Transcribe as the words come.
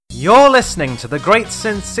You're listening to the Great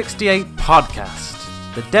Since 68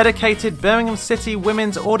 podcast, the dedicated Birmingham City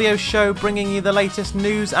women's audio show bringing you the latest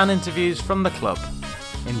news and interviews from the club.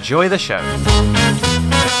 Enjoy the show.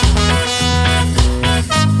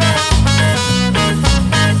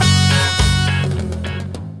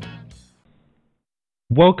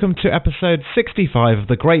 Welcome to episode 65 of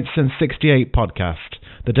the Great Since 68 podcast,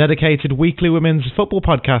 the dedicated weekly women's football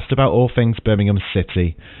podcast about all things Birmingham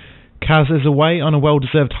City. Kaz is away on a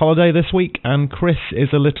well-deserved holiday this week, and Chris is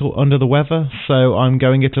a little under the weather, so I'm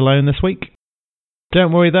going it alone this week.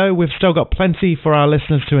 Don't worry though, we've still got plenty for our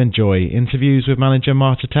listeners to enjoy. Interviews with manager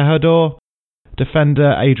Marta Tejedor,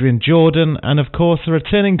 defender Adrian Jordan, and of course a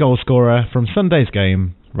returning goalscorer from Sunday's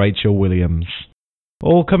game, Rachel Williams.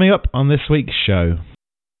 All coming up on this week's show.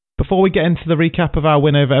 Before we get into the recap of our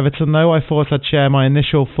win over Everton though, I thought I'd share my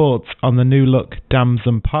initial thoughts on the new look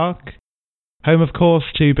Damson Park. Home of course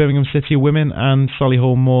to Birmingham City women and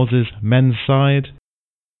Solihull Moors' men's side.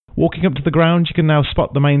 Walking up to the ground you can now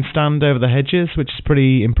spot the main stand over the hedges, which is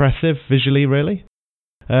pretty impressive visually really.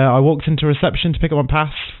 I walked into reception to pick up my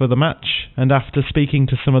pass for the match, and after speaking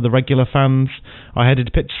to some of the regular fans I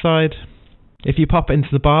headed pitch side. If you pop into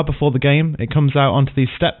the bar before the game, it comes out onto these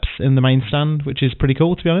steps in the main stand, which is pretty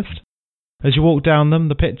cool to be honest. As you walk down them,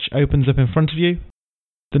 the pitch opens up in front of you.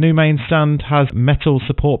 The new main stand has metal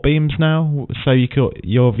support beams now, so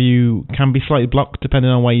your view can be slightly blocked depending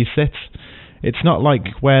on where you sit. It's not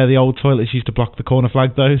like where the old toilets used to block the corner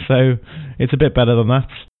flag though, so it's a bit better than that.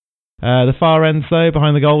 The far ends though,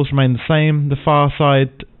 behind the goals, remain the same. The far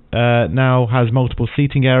side now has multiple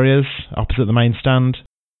seating areas opposite the main stand.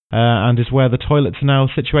 And is where the toilets are now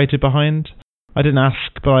situated behind. I didn't ask,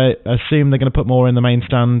 but I assume they're going to put more in the main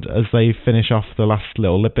stand as they finish off the last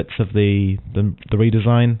little bits of the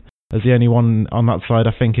redesign, as the only one on that side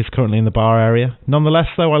I think is currently in the bar area. Nonetheless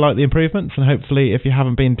though, I like the improvements, and hopefully if you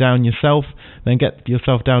haven't been down yourself, then get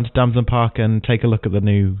yourself down to Damson Park and take a look at the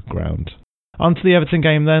new ground. On to the Everton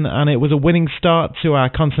game then, and it was a winning start to our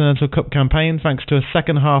Continental Cup campaign thanks to a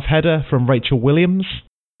second half header from Rachel Williams.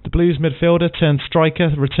 The Blues midfielder turned striker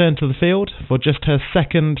returned to the field for just her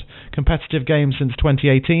second competitive game since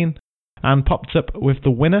 2018 and popped up with the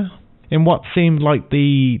winner. In what seemed like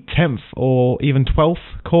the 10th or even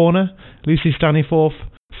 12th corner, Lucy Staniforth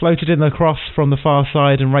floated in the cross from the far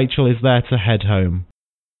side and Rachel is there to head home.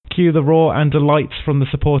 Cue the roar and delight from the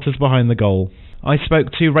supporters behind the goal. I spoke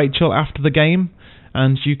to Rachel after the game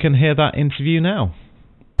and you can hear that interview now.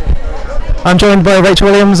 I'm joined by Rachel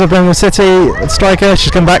Williams of Birmingham City, striker. She's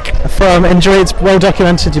come back from injury. It's well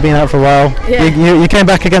documented. You've been out for a while. Yeah. You came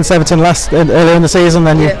back against Everton earlier in the season,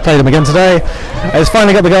 then you played them again today. It's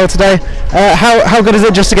finally got the goal today. How good is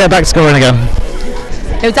it just to get back scoring again?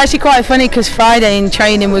 It was actually quite funny because Friday in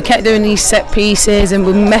training we kept doing these set pieces and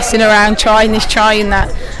we're messing around, trying this, trying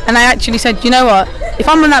that, and I actually said, you know what, if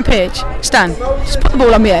I'm on that pitch, Stan, just put the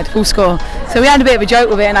ball on my head, we'll score. So we had a bit of a joke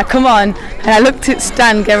with it and I come on and I looked at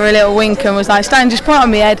Stan, gave her a little wink and was like, Stan, just put it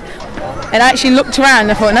on my head. And I actually looked around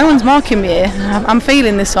and I thought, no one's marking me here, I'm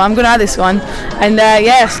feeling this one, I'm going to have this one. And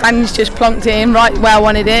Stan's just plonked it in right where I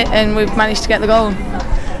wanted it and we've managed to get the goal.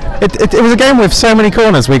 It was a game with so many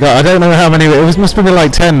corners we got. I don't know how many. Must have been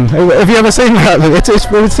like 10. Have you ever seen that?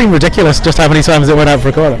 It would seem ridiculous just how many times it went out for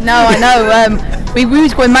a corner. No, I know. We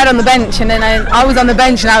was going mad on the bench, and then I was on the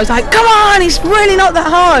bench, and I was like, "Come on, it's really not that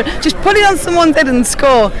hard. Just put it on someone's head and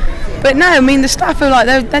score." But no, I mean the staff are like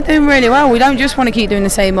they're doing really well. We don't just want to keep doing the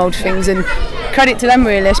same old things, and credit to them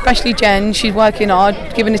really, especially Jen. She's working hard,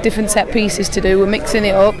 giving us different set pieces to do. We're mixing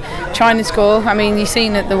it up, trying to score. I mean, you've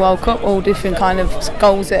seen at the World Cup all different kind of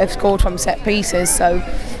goals that have scored from set pieces. So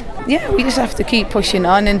yeah, we just have to keep pushing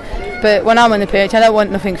on. But when I'm on the pitch, I don't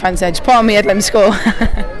want nothing fancy. Just put on me head, let me score.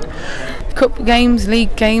 Cup games,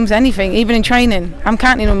 league games, anything, even in training, I'm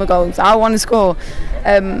counting on my goals. I want to score.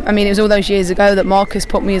 I mean, it was all those years ago that Marcus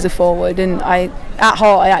put me as a forward, and at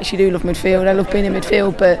heart I actually do love midfield. I love being in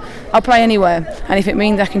midfield, but I'll play anywhere, and if it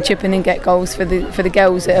means I can chip in and get goals for the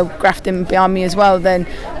girls that are grafting behind me as well, then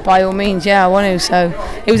by all means, yeah, I want to. So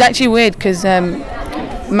it was actually weird because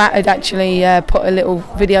Matt had actually put a little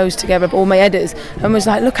videos together of all my headers and was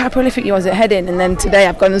like, look how prolific you was at heading, and then today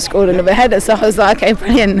I've gone and scored another header, so I was like, okay,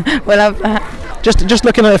 brilliant, we'll have that. Just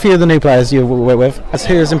looking at a few of the new players you work with,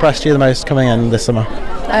 who has impressed you the most coming in this summer?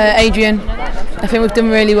 Adrian. I think we've done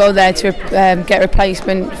really well there to get a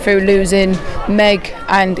replacement through losing Meg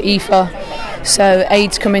and Aoife. So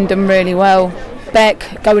Aid's come in, done really well.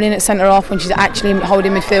 Beck going in at centre half when she's actually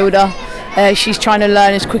holding midfielder. She's trying to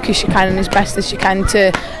learn as quick as she can and as best as she can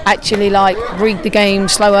to actually read the game,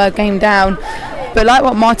 slow her game down. But like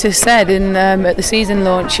what Marta said at the season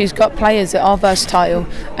launch, she's got players that are versatile,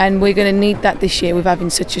 and we're going to need that this year with having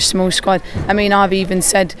such a small squad. I mean, I've even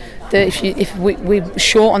said that if we're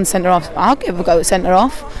short on centre-half, I'll give a go at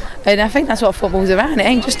centre-half. And I think that's what football's around. It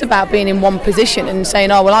ain't just about being in one position and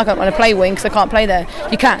saying, oh, well, I don't want to play wing because I can't play there.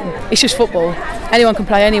 You can. It's just football. Anyone can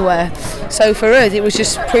play anywhere. So for us, it was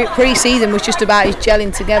just pre-season was just about us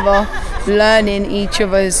gelling together, learning each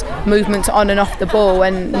other's movements on and off the ball.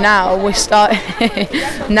 And now we're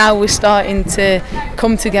starting to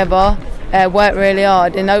come together, work really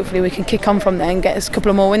hard, and hopefully we can kick on from there and get us a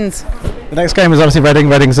couple of more wins. The next game is obviously Reading.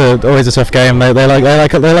 Reading's always a tough game. They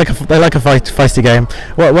like a feisty game.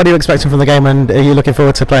 What are you expecting from the game, and are you looking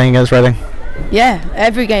forward to playing against Reading? Yeah,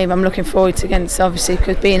 every game I'm looking forward to against, obviously,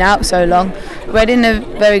 because being out so long. Reading are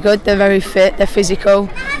very good. They're very fit. They're physical.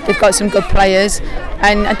 They've got some good players,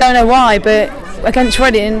 and I don't know why, but against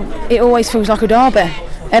Reading it always feels like a derby.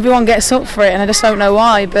 Everyone gets up for it, and I just don't know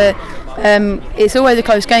why. But it's always a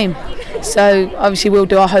close game. So obviously we'll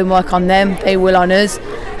do our homework on them. They will on us.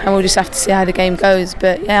 And we'll just have to see how the game goes.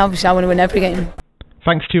 But yeah, obviously I want to win every game.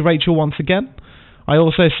 Thanks to Rachel once again. I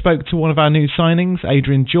also spoke to one of our new signings,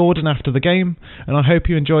 Adrian Jordan, after the game, and I hope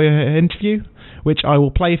you enjoy her interview, which I will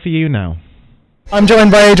play for you now. I'm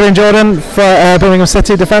joined by Adrian Jordan, for Birmingham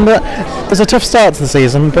City defender. It was a tough start to the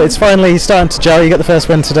season, but it's finally starting to gel. You get the first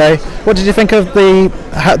win today. What did you think of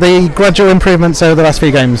the gradual improvements over the last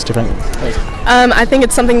few games, do you think? I think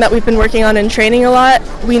it's something that we've been working on in training a lot.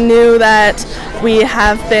 We knew that we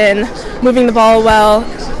have been moving the ball well,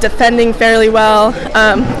 defending fairly well.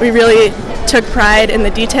 We really took pride in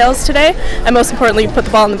the details today, and most importantly, put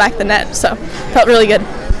the ball in the back of the net, so felt really good.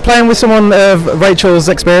 Playing with someone of Rachel's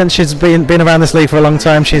experience, she's been around this league for a long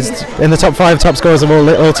time. She's in the top 5 top scorers of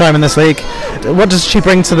all time in this league. What does she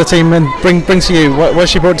bring to the team and bring to you? What has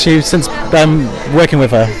she brought to you since working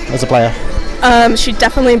with her as a player? She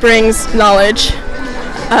definitely brings knowledge.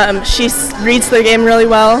 She reads the game really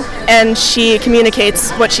well, and she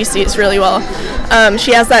communicates what she sees really well.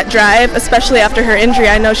 She has that drive, especially after her injury.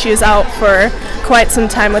 I know she was out for quite some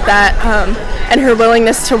time with that, and her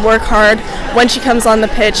willingness to work hard when she comes on the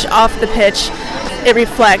pitch, off the pitch, it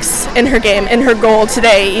reflects in her game, in her goal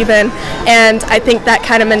today even, and I think that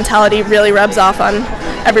kind of mentality really rubs off on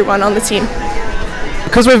everyone on the team.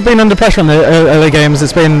 Because we've been under pressure on the early games,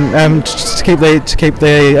 it's been to keep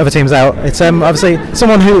the other teams out. It's obviously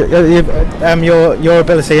someone who your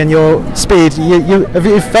ability and your speed. Have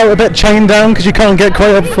you felt a bit chained down because you can't get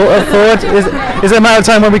quite up forward? Is it a matter of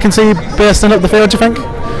time when we can see you bursting up the field, do you think?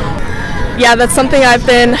 Yeah, that's something I've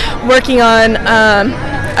been working on.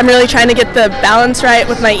 I'm really trying to get the balance right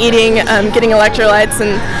with my eating, getting electrolytes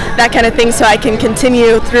and that kind of thing so I can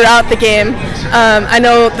continue throughout the game. I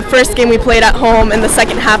know the first game we played at home in the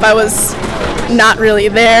second half I was not really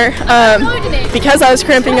there because I was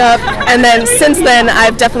cramping up, and then since then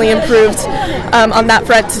I've definitely improved on that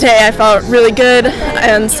front. Today I felt really good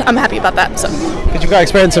and I'm happy about that. So. Because you've got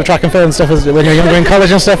experience of track and field and stuff when you're younger in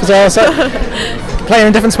college and stuff as well, so playing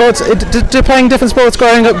in different sports, playing different sports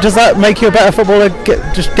growing up, does that make you a better footballer,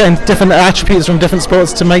 just getting different attributes from different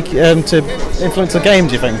sports to make to influence the game,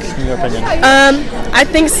 do you think, in your opinion? I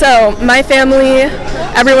think so. My family,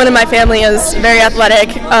 everyone in my family is very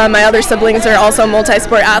athletic. My other siblings are also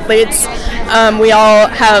multi-sport athletes. We all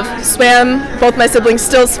have swam, both my siblings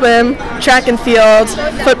still swim, track and field,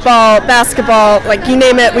 football, basketball, like you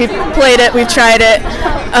name it, we've played it, we've tried it.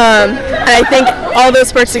 And I think all those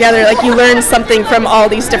sports together, like you learn something from all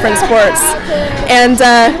these different sports. And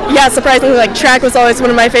yeah, surprisingly, like track was always one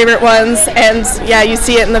of my favorite ones, and yeah, you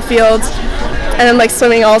see it in the field. And then like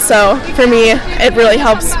swimming also, for me, it really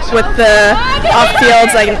helps with the off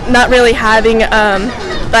fields, like not really having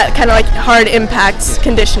that kind of like hard impact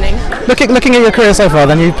conditioning. Looking at your career so far,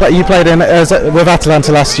 then you played with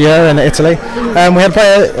Atalanta last year in Italy. We had a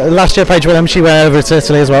player last year, Paige Williams. She went over to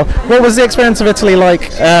Italy as well. What was the experience of Italy like,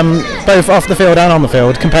 both off the field and on the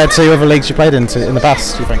field, compared to other leagues you played in the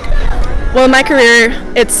past, do you think? Well, in my career,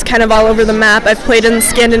 it's kind of all over the map. I've played in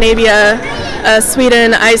Scandinavia,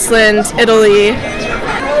 Sweden, Iceland, Italy.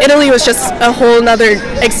 Italy was just a whole nother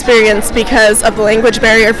experience because of the language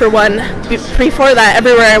barrier for one. Before that,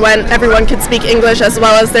 everywhere I went, everyone could speak English as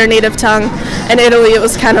well as their native tongue. In Italy, it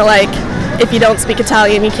was kind of like, if you don't speak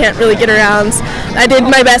Italian, you can't really get around. I did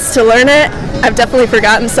my best to learn it. I've definitely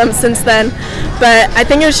forgotten some since then. But I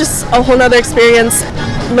think it was just a whole nother experience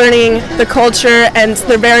learning the culture, and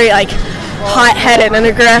they're very like hot-headed and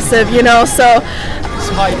aggressive, you know, so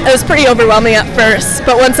it was pretty overwhelming at first,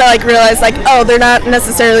 but once I realized oh, they're not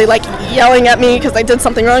necessarily yelling at me because I did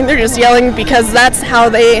something wrong, they're just yelling because that's how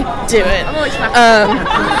they do it.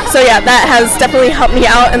 So yeah, that has definitely helped me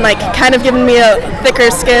out and kind of given me a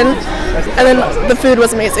thicker skin, and then the food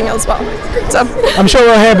was amazing as well. So I'm sure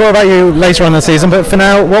we'll hear more about you later on in the season, but for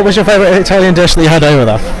now, what was your favourite Italian dish that you had over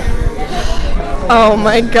there? Oh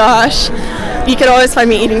my gosh, you could always find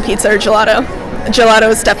me eating pizza or gelato. Gelato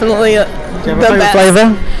is definitely the best.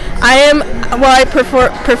 Flavour? I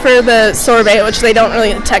prefer the sorbet, which they don't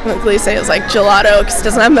really technically say is gelato because it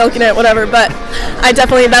doesn't have milk in it, whatever, but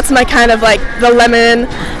that's my kind of the lemon,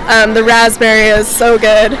 the raspberry is so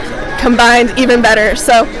good, combined even better,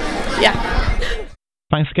 so yeah.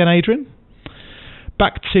 Thanks again, Adrian.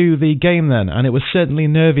 Back to the game then, and it was certainly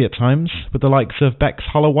nervy at times, with the likes of Bex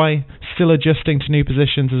Holloway still adjusting to new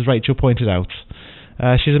positions, as Rachel pointed out.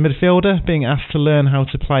 She's a midfielder, being asked to learn how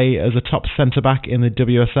to play as a top centre-back in the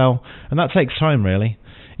WSL, and that takes time, really.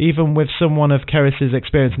 Even with someone of Keris's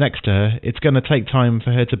experience next to her, it's going to take time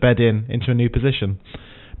for her to bed into a new position.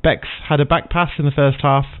 Bex had a back pass in the first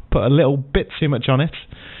half, put a little bit too much on it,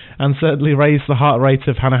 and certainly raised the heart rate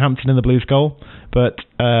of Hannah Hampton in the Blues goal, but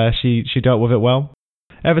she dealt with it well.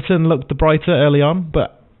 Everton looked the brighter early on,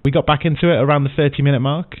 but we got back into it around the 30-minute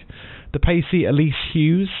mark. The pacey Elise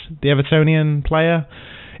Hughes, the Evertonian player,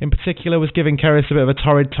 in particular, was giving Keris a bit of a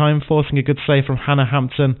torrid time, forcing a good save from Hannah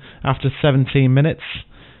Hampton after 17 minutes.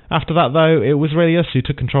 After that, though, it was really us who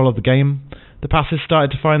took control of the game. The passes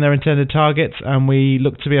started to find their intended targets, and we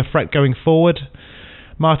looked to be a threat going forward.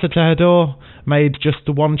 Marta Tejedor made just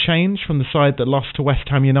the one change from the side that lost to West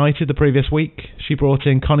Ham United the previous week. She brought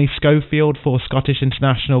in Connie Schofield for Scottish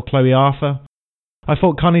international Chloe Arthur. I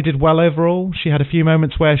thought Connie did well overall. She had a few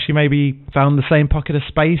moments where she maybe found the same pocket of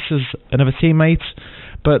space as another teammate,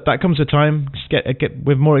 but that comes with time. Get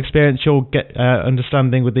with more experience, you'll get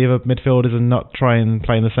understanding with the other midfielders and not try and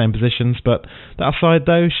play in the same positions. But that aside,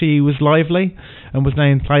 though, she was lively and was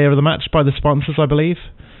named player of the match by the sponsors, I believe.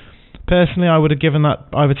 Personally, I would have given that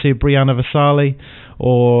either to Brianna Vasali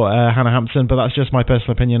or Hannah Hampton, but that's just my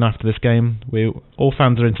personal opinion after this game. All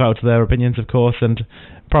fans are entitled to their opinions, of course, and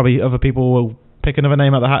probably other people will pick another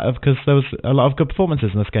name out the hat of because there was a lot of good performances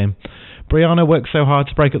in this game. Brianna worked so hard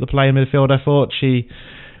to break up the play in midfield. I thought she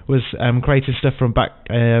was creating stuff from back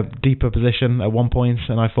deeper position at one point,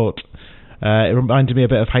 and I thought it reminded me a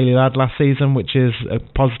bit of Hayley Ladd last season, which is a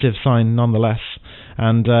positive sign nonetheless.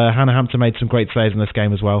 And Hannah Hampton made some great saves in this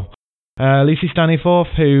game as well. Lucy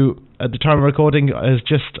Staniforth, who at the time of recording has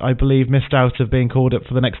just, I believe, missed out of being called up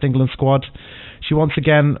for the next England squad. She once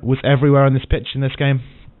again was everywhere on this pitch in this game.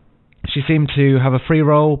 She seemed to have a free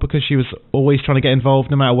role because she was always trying to get involved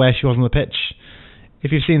no matter where she was on the pitch.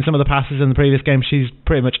 If you've seen some of the passes in the previous game, she's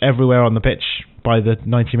pretty much everywhere on the pitch by the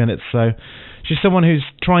 90 minutes. So she's someone who's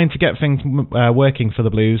trying to get things working for the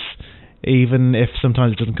Blues, even if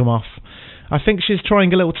sometimes it doesn't come off. I think she's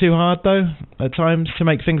trying a little too hard, though, at times, to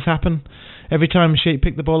make things happen. Every time she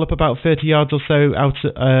picked the ball up about 30 yards or so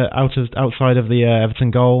outside of the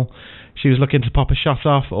Everton goal, she was looking to pop a shot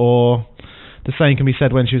off, or the same can be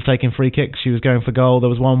said when she was taking free kicks. She was going for goal. There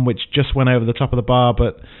was one which just went over the top of the bar,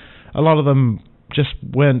 but a lot of them just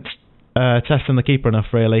weren't testing the keeper enough,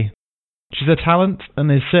 really. She's a talent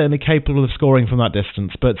and is certainly capable of scoring from that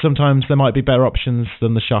distance, but sometimes there might be better options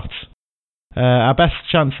than the shot. Our best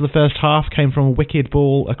chance of the first half came from a wicked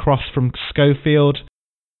ball across from Schofield,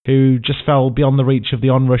 who just fell beyond the reach of the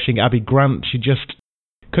on-rushing Abby Grant. She just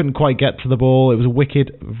couldn't quite get to the ball. It was a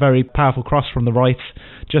wicked, very powerful cross from the right,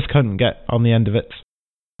 just couldn't get on the end of it.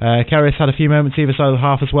 Keris had a few moments either side of the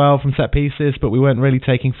half as well from set pieces, but we weren't really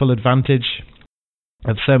taking full advantage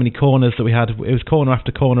of so many corners that we had. It was corner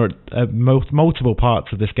after corner at multiple parts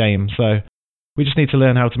of this game, so we just need to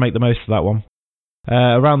learn how to make the most of that one.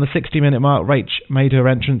 Around the 60-minute mark, Rach made her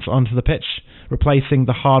entrance onto the pitch, replacing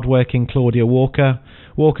the hard-working Claudia Walker.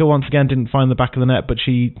 Walker once again didn't find the back of the net, but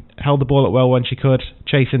she held the ball up well when she could,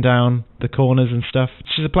 chasing down the corners and stuff.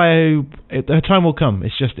 She's a player who her time will come.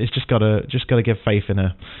 It's just got to give faith in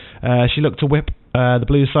her. She looked to whip the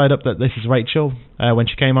Blues side up. That this is Rachel when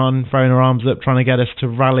she came on, throwing her arms up, trying to get us to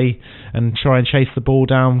rally and try and chase the ball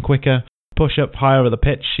down quicker, push up higher at the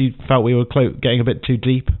pitch. She felt we were getting a bit too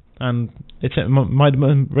deep, and it might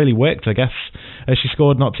have really worked, I guess, as she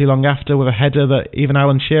scored not too long after with a header that even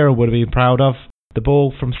Alan Shearer would have been proud of. The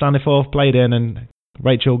ball from Staniforth played in, and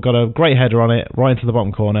Rachel got a great header on it, right into the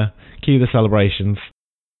bottom corner. Cue the celebrations.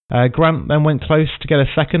 Grant then went close to get a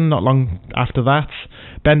second not long after that,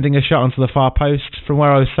 bending a shot onto the far post. From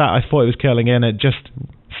where I was sat, I thought it was curling in. It just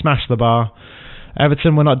smashed the bar.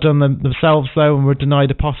 Everton were not done themselves, though, and were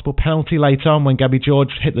denied a possible penalty late on when Gabby George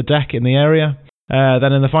hit the deck in the area.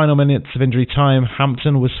 Then in the final minutes of injury time,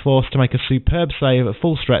 Hampton was forced to make a superb save at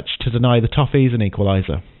full stretch to deny the Toffees an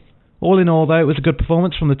equaliser. All in all, though, it was a good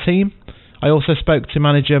performance from the team. I also spoke to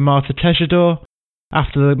manager Marta Tejedor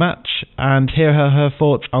after the match, and here are her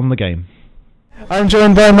thoughts on the game. I'm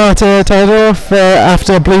joined by Marta Tejedor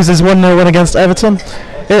after Blues' 1-0 win against Everton.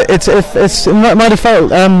 It might have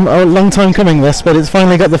felt a long time coming, this, but it's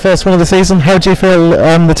finally got the first win of the season. How do you feel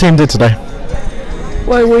the team did today?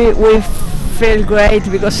 Well, we feel great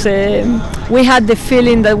because we had the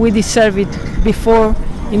feeling that we deserved it before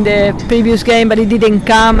in the previous game, but it didn't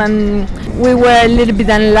come, and we were a little bit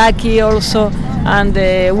unlucky also, and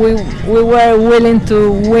we were willing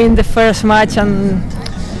to win the first match and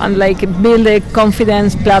like build a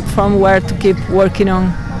confidence platform where to keep working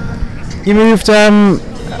on. You moved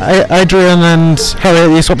Adrian and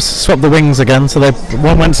Harriet, you swapped the wings again, so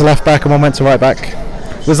one went to left back and one went to right back.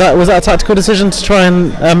 Was that a tactical decision to try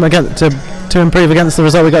and to improve against the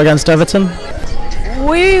result we got against Everton?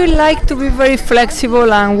 We like to be very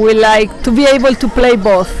flexible and we like to be able to play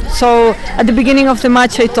both. So at the beginning of the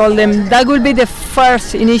match I told them that will be the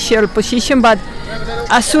first initial position, but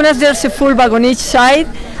as soon as there's a fullback on each side,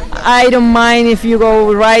 I don't mind if you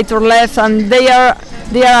go right or left, and they are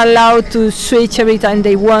allowed to switch every time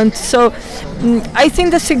they want. So I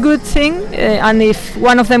think that's a good thing, and if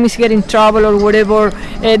one of them is getting trouble or whatever,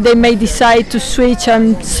 they may decide to switch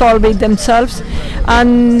and solve it themselves.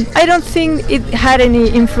 And I don't think it had any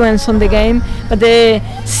influence on the game, but the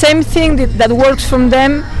same thing that works from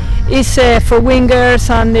them is for wingers,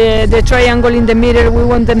 and the triangle in the middle. We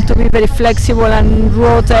want them to be very flexible and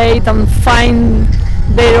rotate and find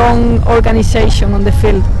their own organization on the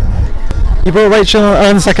field. You brought Rachel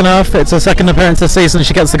in the second half. It's her second appearance this season.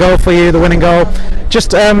 She gets the goal for you, the winning goal.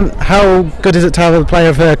 Just how good is it to have a player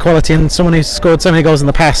of her quality and someone who's scored so many goals in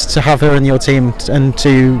the past, to have her in your team and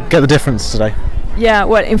to get the difference today? Yeah,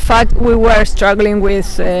 well, in fact, we were struggling with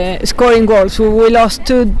scoring goals. We lost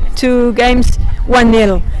two games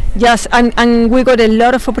 1-0. Yes, and we got a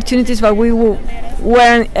lot of opportunities, but we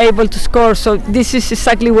weren't able to score. So this is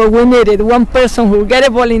exactly what we needed. One person who will get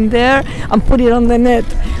a ball in there and put it on the net,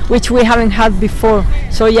 which we haven't had before.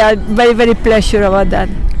 So yeah, very, very pleasure about that.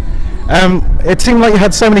 It seemed like you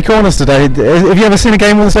had so many corners today. Have you ever seen a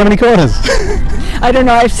game with so many corners? I don't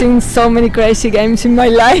know, I've seen so many crazy games in my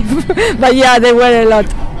life, but yeah, there were a lot.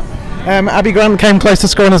 Abby Grant came close to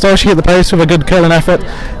scoring as well. She hit the post with a good curling effort.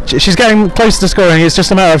 She's getting close to scoring. It's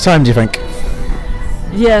just a matter of time, do you think?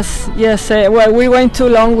 Yes. Well, we went too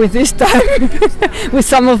long with this time with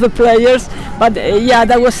some of the players, but yeah,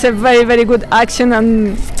 that was a very, very good action,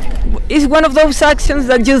 and it's one of those actions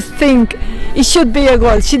that you think it should be a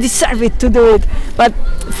goal. She deserved it to do it, but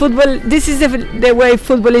football, this is the way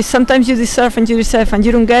football is. Sometimes you deserve and you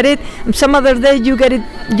don't get it, and some other day you get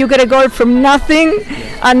a goal from nothing,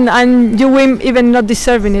 and you win even not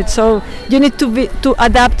deserving it. So you need to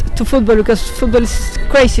adapt to football, because football is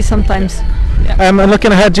crazy sometimes. Yeah. And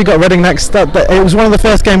looking ahead, you got Reading next. It was one of the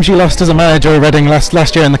first games you lost as a manager at Reading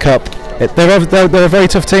last year in the Cup. They're a very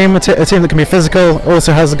tough team, a team that can be physical,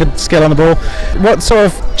 also has a good skill on the ball. What sort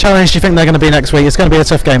of challenge do you think they're going to be next week? It's going to be a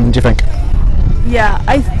tough game, do you think? Yeah,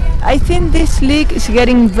 I think this league is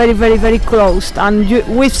getting very, very, very close, and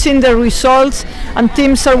we've seen the results, and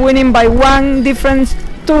teams are winning by one difference.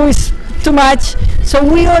 2 is too much, so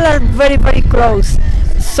we all are very, very close.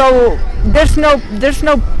 So there's no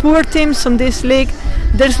poor teams on this league.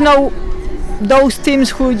 There's no those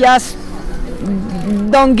teams who just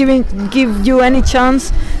don't give you any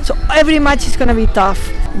chance. So every match is going to be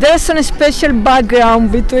tough. There's a special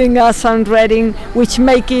background between us and Reading, which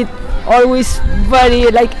make it always very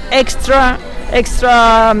like extra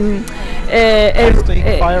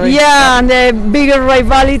yeah, and a bigger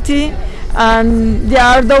rivalry. And there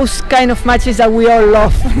are those kind of matches that we all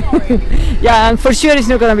love. Yeah, and for sure it's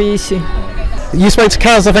not going to be easy. You spoke to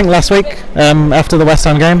Kaz, I think, last week after the West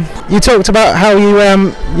Ham game. You talked about how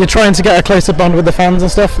you're trying to get a closer bond with the fans and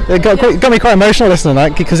stuff. It got me quite emotional listening to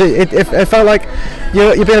that, because it felt like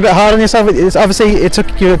you're being a bit hard on yourself. It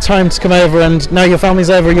took you time to come over, and now your family's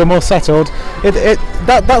over, you're more settled.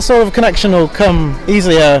 That sort of connection will come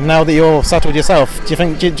easier now that you're settled yourself. Do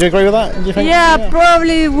you agree with that? Do you think? Yeah,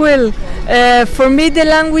 probably will. For me, the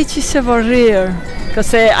language is a barrier,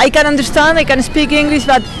 because I can understand, I can speak English,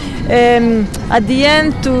 but at the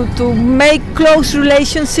end, to make close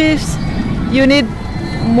relationships, you need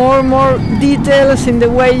more details in the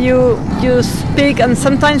way you speak. And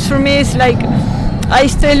sometimes for me, it's like I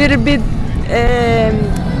stay a little bit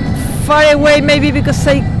far away, maybe because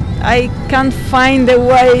I can't find a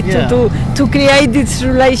way to create this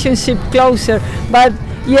relationship closer. But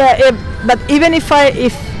yeah, but even if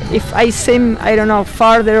if I seem, I don't know,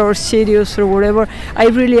 farther or serious or whatever, I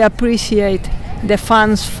really appreciate the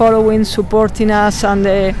fans following, supporting us, and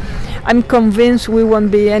I'm convinced we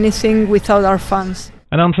won't be anything without our fans.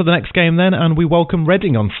 And on to the next game then, and we welcome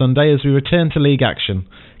Reading on Sunday as we return to league action.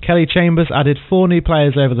 Kelly Chambers added 4 new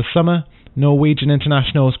players over the summer: Norwegian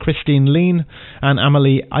internationals Christine Lien and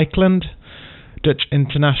Amelie Eikeland, Dutch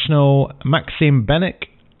international Maxime Bennick,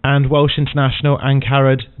 and Welsh international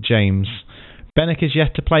Ankarad James. Bennick is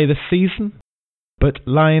yet to play this season, but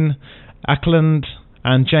Lien, Eikeland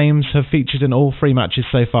and James have featured in all 3 matches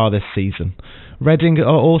so far this season. Reading are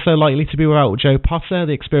also likely to be without Joe Potter,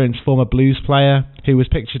 the experienced former Blues player, who was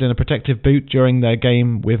pictured in a protective boot during their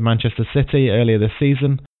game with Manchester City earlier this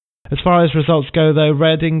season. As far as results go though,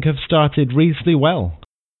 Reading have started reasonably well.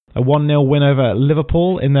 A 1-0 win over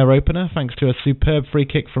Liverpool in their opener, thanks to a superb free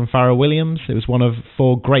kick from Farrell Williams. It was one of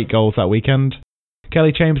 4 great goals that weekend.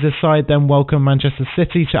 Kelly Chambers' side then welcomed Manchester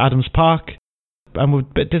City to Adams Park, and were a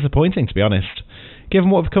bit disappointing to be honest. Given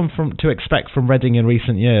what we've come to expect from Reading in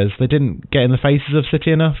recent years, they didn't get in the faces of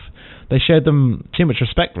City enough. They showed them too much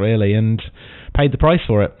respect really and paid the price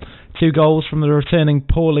for it. 2 goals from the returning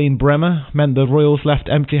Pauline Bremer meant the Royals left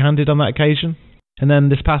empty-handed on that occasion. And then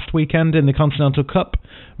this past weekend in the Continental Cup,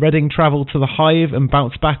 Reading travelled to the Hive and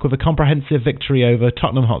bounced back with a comprehensive victory over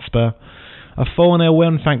Tottenham Hotspur. A 4-0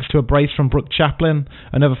 win thanks to a brace from Brooke Chaplin,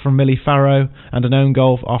 another from Millie Farrow, and an own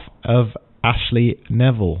goal of Ashley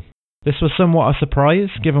Neville. This was somewhat a surprise,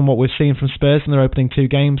 given what we've seen from Spurs in their opening 2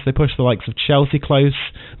 games. They pushed the likes of Chelsea close,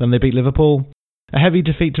 then they beat Liverpool. A heavy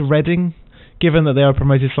defeat to Reading, given that they are a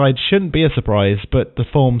promoted side, shouldn't be a surprise, but the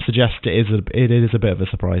form suggests it is a bit of a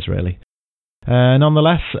surprise, really.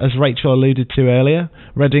 Nonetheless, as Rachel alluded to earlier,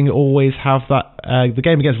 Reading always have that. The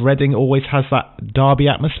game against Reading always has that derby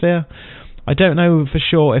atmosphere. I don't know for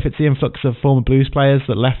sure if it's the influx of former Blues players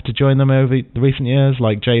that left to join them over the recent years,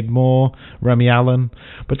 like Jade Moore, Remy Allen,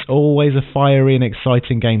 but it's always a fiery and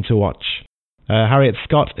exciting game to watch. Harriet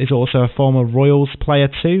Scott is also a former Royals player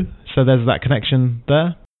too, so there's that connection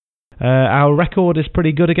there. Our record is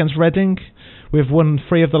pretty good against Reading. We've won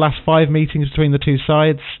 3 of the last 5 meetings between the 2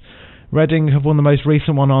 sides. Reading have won the most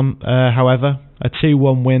recent one however, a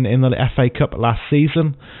 2-1 win in the FA Cup last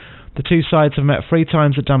season. The 2 sides have met 3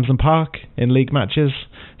 times at Damson Park in league matches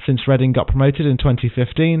since Reading got promoted in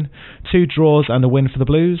 2015, 2 draws and a win for the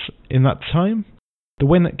Blues in that time. The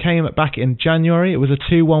win came back in January. It was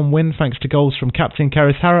a 2-1 win thanks to goals from captain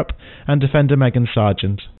Keris Harrop and defender Megan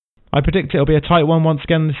Sargent. I predict it'll be a tight one once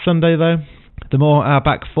again this Sunday though. The more our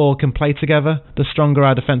back 4 can play together, the stronger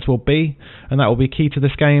our defence will be, and that will be key to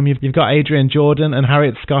this game. You've got Adrian Jordan and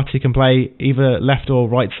Harriet Scott who can play either left or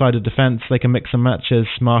right side of defence. They can mix and match, as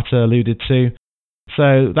Marta alluded to.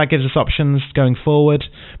 So that gives us options going forward.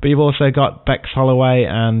 But you've also got Bex Holloway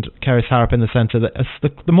and Keris Harrop in the centre.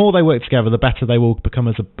 The more they work together, the better they will become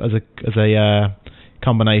as a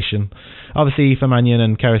combination. Obviously, Aoife Mannion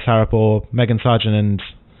and Keris Harrop, or Megan Sargent and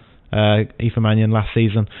Aoife Mannion last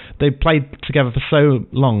season, they played together for so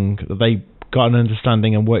long that they got an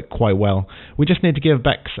understanding and worked quite well. We just need to give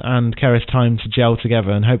Bex and Keris time to gel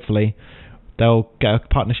together, and hopefully they'll get a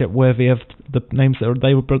partnership worthy of the names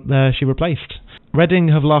that she replaced. Reading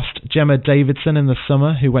have lost Gemma Davidson in the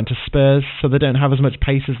summer, who went to Spurs, so they don't have as much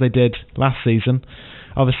pace as they did last season.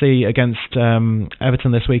 Obviously against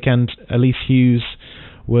Everton this weekend, Elise Hughes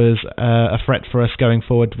was a threat for us going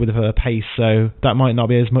forward with her pace, so that might not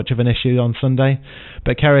be as much of an issue on Sunday.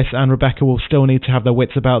 But Keris and Rebecca will still need to have their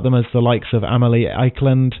wits about them, as the likes of Amelie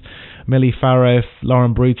Eikeland, Millie Farrow,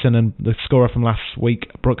 Lauren Bruton, and the scorer from last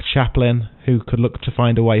week, Brooke Chaplin, who could look to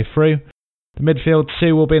find a way through. The midfield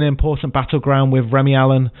too will be an important battleground with Remy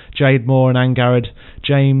Allen, Jade Moore and Ankarad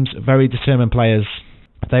James, very determined players.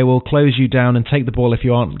 They will close you down and take the ball if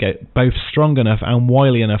you aren't both strong enough and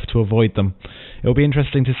wily enough to avoid them. It will be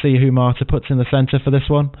interesting to see who Marta puts in the centre for this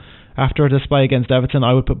one. After a display against Everton,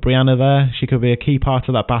 I would put Brianna there. She could be a key part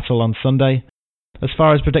of that battle on Sunday. As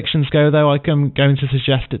far as predictions go, though, I'm going to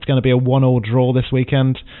suggest it's going to be a 1-1 draw this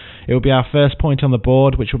weekend. It will be our first point on the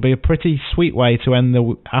board, which will be a pretty sweet way to end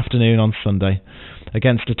the afternoon on Sunday,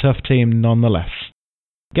 against a tough team nonetheless.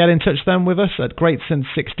 Get in touch then with us at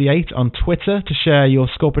GreatSince68 on Twitter to share your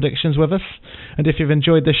score predictions with us. And if you've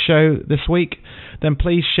enjoyed this show this week, then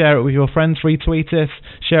please share it with your friends, retweet it,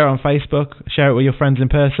 share it on Facebook, share it with your friends in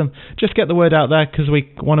person. Just get the word out there, because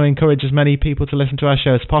we want to encourage as many people to listen to our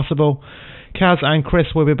show as possible. Kaz and Chris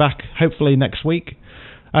will be back hopefully next week.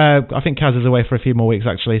 I think Kaz is away for a few more weeks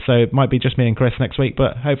actually, so it might be just me and Chris next week,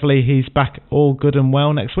 but hopefully he's back all good and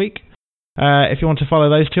well next week. If you want to follow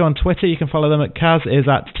those two on Twitter, you can follow them at Kaz is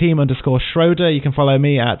at team_Schroeder. You can follow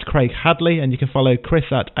me at Craig Hadley, and you can follow Chris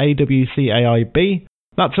at AWCAIB.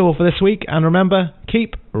 That's all for this week, and remember,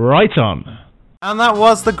 keep right on. And that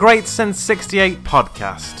was the Great Since 68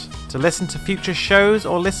 podcast. To listen to future shows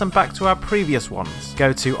or listen back to our previous ones,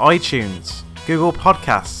 go to iTunes, Google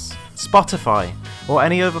Podcasts, Spotify, or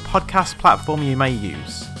any other podcast platform you may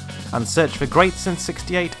use, and search for Great Since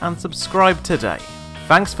 68 and subscribe today.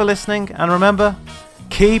 Thanks for listening, and remember,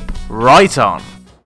 keep right on.